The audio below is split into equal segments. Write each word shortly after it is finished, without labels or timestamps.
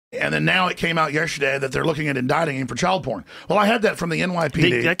And then now it came out yesterday that they're looking at indicting him for child porn. Well, I had that from the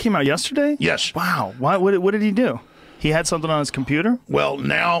NYPD. That came out yesterday? Yes. Wow. What did he do? He had something on his computer? Well,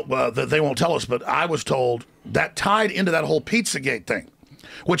 now they won't tell us, but I was told that tied into that whole Pizzagate thing,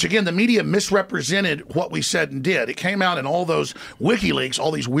 which, again, the media misrepresented what we said and did. It came out in all those Wikileaks,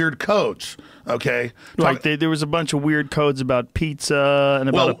 all these weird codes, okay? Like there was a bunch of weird codes about pizza and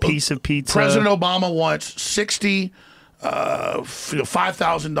about a piece of pizza. President Obama wants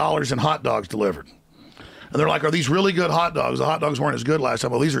 $5,000 in hot dogs delivered. And they're like, are these really good hot dogs? The hot dogs weren't as good last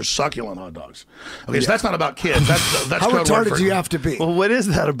time. Well, these are succulent hot dogs. Okay, so that's not about kids. That's How code word retarded do you have to be? Well, what is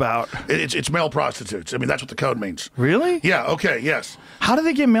that about? It's male prostitutes. I mean, that's what the code means. Really? Yeah, okay, yes. How do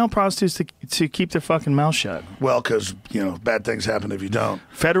they get male prostitutes to keep their fucking mouth shut? Well, because, bad things happen if you don't.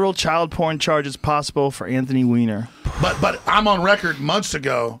 Federal child porn charges possible for Anthony Weiner. But I'm on record months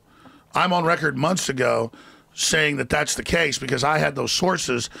ago saying that that's the case because I had those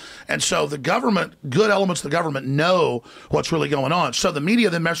sources. And so the government, good elements of the government know what's really going on. So the media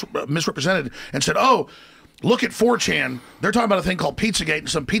then misrepresented and said, oh, look at 4chan. They're talking about a thing called Pizzagate in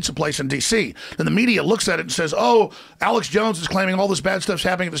some pizza place in D.C. And the media looks at it and says, oh, Alex Jones is claiming all this bad stuff's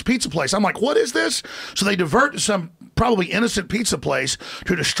happening at this pizza place. I'm like, what is this? So they divert to some probably innocent pizza place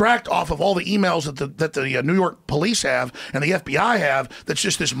to distract off of all the emails that the New York police have and the FBI have that's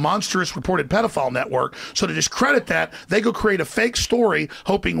just this monstrous reported pedophile network. So to discredit that, they go create a fake story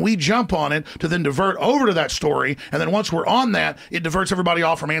hoping we jump on it to then divert over to that story. And then once we're on that, it diverts everybody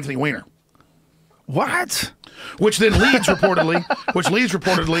off from Anthony Weiner. What? Which then leads reportedly,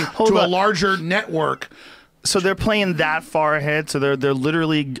 to a larger network. So they're playing that far ahead. So they're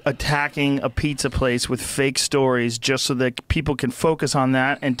literally attacking a pizza place with fake stories just so that people can focus on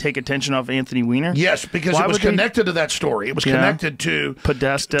that and take attention off Anthony Weiner. Yes, because it was connected to that story. It was connected to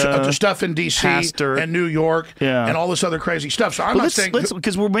Podesta, to stuff in D.C. and New York, and all this other crazy stuff. So I'm not saying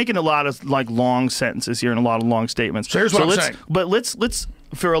because we're making a lot of long sentences here and a lot of long statements. So here's what I'm saying. But let's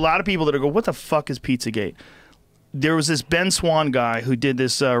for a lot of people that are going, what the fuck is Pizzagate? There was this Ben Swann guy who did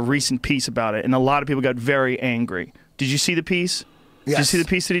this recent piece about it, and a lot of people got very angry. Did you see the piece? Yes. Did you see the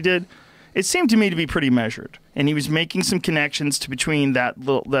piece that he did? It seemed to me to be pretty measured, and he was making some connections between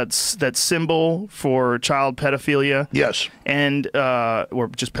that symbol for child pedophilia, yes, and or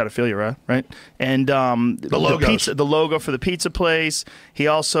just pedophilia, right? And the logo for the pizza place. He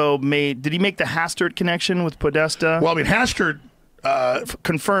also did he make the Hastert connection with Podesta? Well, I mean, Hastert.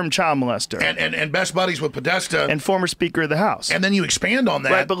 Confirmed child molester and best buddies with Podesta and former Speaker of the House. And then you expand on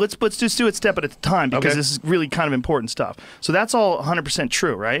that, right? But let's just do it step at a time because this is really kind of important stuff. So that's all 100%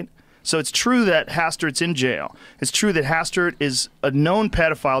 true, right? So it's true that Hastert's in jail. It's true that Hastert is a known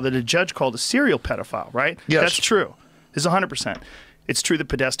pedophile that a judge called a serial pedophile, right? Yes, that's true. It's 100%. It's true that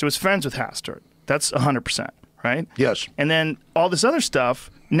Podesta was friends with Hastert. That's 100%, right? Yes. And then all this other stuff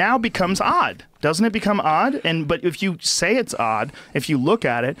now becomes odd. Doesn't it become odd? But if you say it's odd, if you look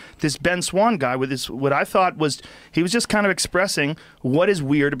at it, this Ben Swann guy with this, what I thought was, he was just kind of expressing what is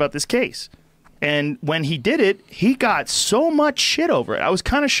weird about this case. And when he did it, he got so much shit over it. I was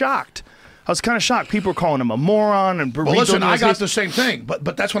kind of shocked. People were calling him a moron. And well, listen, I got the same thing.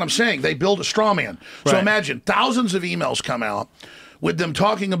 But that's what I'm saying. They build a straw man. So imagine thousands of emails come out with them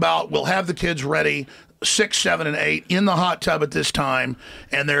talking about, we'll have the kids ready 6, 7, and 8 in the hot tub at this time,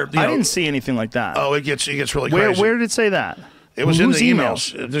 and they're. I didn't see anything like that. Oh, it gets really crazy. Where did it say that? It was in the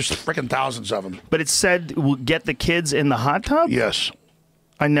emails. There's freaking thousands of them. But it said, "We'll get the kids in the hot tub." Yes.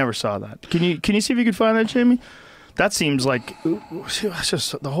 I never saw that. Can you see if you could find that, Jamie? That seems like it's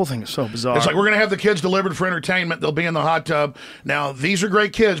just the whole thing is so bizarre. It's like we're going to have the kids delivered for entertainment. They'll be in the hot tub. Now, these are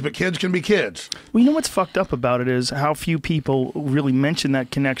great kids, but kids can be kids. Well, you know what's fucked up about it is how few people really mention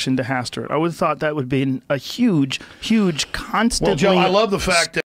that connection to Hastert. I would have thought that would be a huge, constant. Well, Joe, I love the fact that